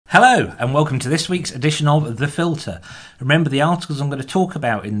Hello and welcome to this week's edition of The Filter. Remember, the articles I'm going to talk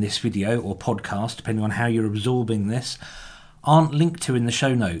about in this video or podcast, depending on how you're absorbing this, aren't linked to in the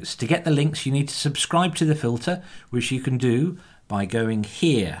show notes. To get the links, you need to subscribe to The Filter, which you can do by going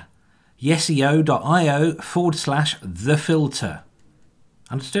here, yeseo.io/thefilter.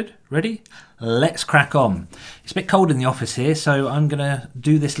 Understood? Ready? Let's crack on. It's a bit cold in the office here, so I'm going to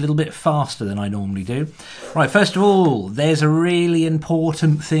do this a little bit faster than I normally do. Right, first of all, there's a really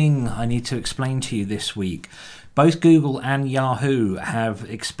important thing I need to explain to you this week. Both Google and Yahoo have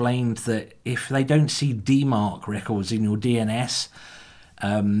explained that if they don't see DMARC records in your DNS,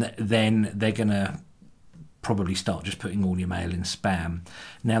 then they're going to probably start just putting all your mail in spam.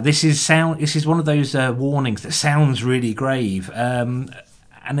 Now, this is one of those warnings that sounds really grave.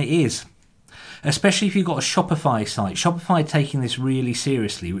 And it is, especially if you've got a Shopify site. Shopify taking this really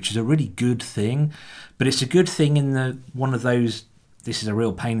seriously, which is a really good thing, but it's a good thing in one of those, this is a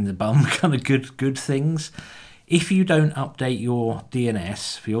real pain in the bum kind of good things. If you don't update your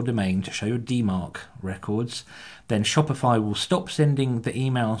DNS for your domain to show your DMARC records, then Shopify will stop sending the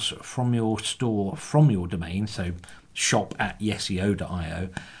emails from your store from your domain, so shop@yeseo.io,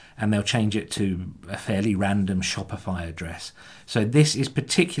 and they'll change it to a fairly random Shopify address. So this is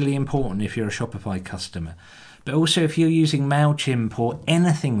particularly important if you're a Shopify customer. But also if you're using Mailchimp or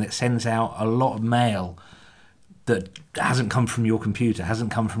anything that sends out a lot of mail that hasn't come from your computer, hasn't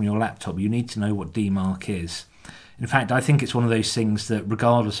come from your laptop, you need to know what DMARC is. In fact, I think it's one of those things that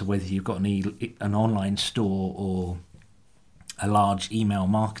regardless of whether you've got an online store or a large email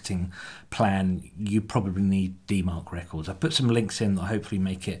marketing plan, you probably need DMARC records. I've put some links in that hopefully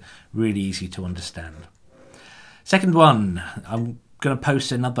make it really easy to understand. Second one, I'm going to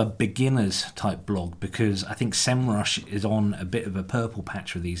post another beginners type blog because I think Semrush is on a bit of a purple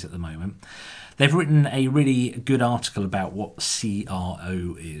patch with these at the moment. They've written a really good article about what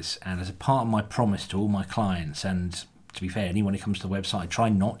CRO is, and as a part of my promise to all my clients, and to be fair, anyone who comes to the website, I try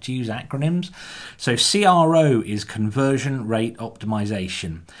not to use acronyms. So CRO is Conversion Rate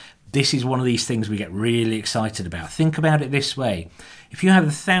Optimization. This is one of these things we get really excited about. Think about it this way. If you have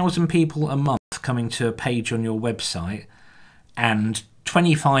 1,000 people a month coming to a page on your website and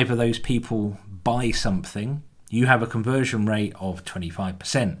 25 of those people buy something, you have a conversion rate of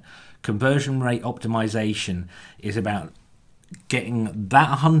 25%. Conversion rate optimization is about getting that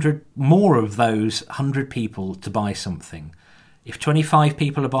 100 more of those 100 people to buy something. If 25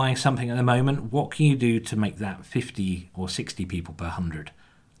 people are buying something at the moment, what can you do to make that 50 or 60 people per 100?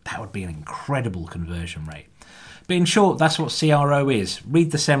 That would be an incredible conversion rate. But in short, that's what CRO is.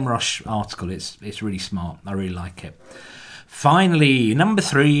 Read the Semrush article. It's really smart. I really like it. Finally, number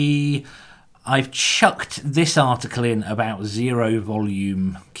 3, I've chucked this article in about zero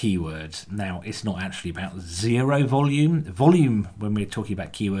volume keywords. Now, it's not actually about zero volume. Volume, when we're talking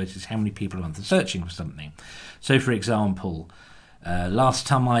about keywords, is how many people a month are searching for something. So, for example, last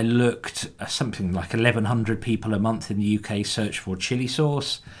time I looked, something like 1,100 people a month in the UK search for chili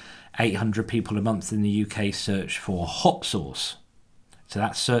sauce, 800 people a month in the UK search for hot sauce. So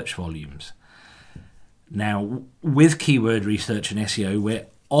that's search volumes. Now, with keyword research and SEO, we're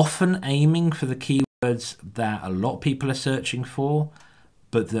often aiming for the keywords that a lot of people are searching for,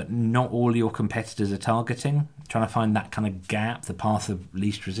 but that not all your competitors are targeting, trying to find that kind of gap, the path of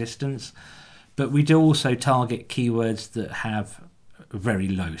least resistance. But we do also target keywords that have a very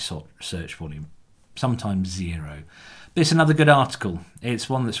low search volume, sometimes zero. But it's another good article. It's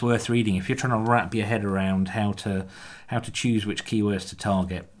one that's worth reading. If you're trying to wrap your head around how to choose which keywords to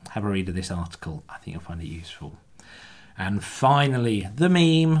target, have a read of this article. I think you'll find it useful. And finally, the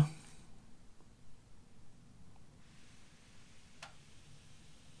meme.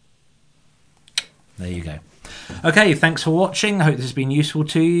 There you go. Okay, thanks for watching. I hope this has been useful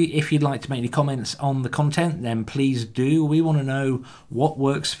to you. If you'd like to make any comments on the content, then please do. We want to know what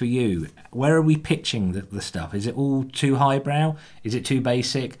works for you. Where are we pitching the stuff? Is it all too highbrow? Is it too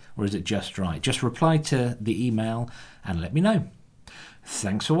basic? Or is it just right? Just reply to the email and let me know.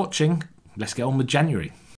 Thanks for watching. Let's get on with January.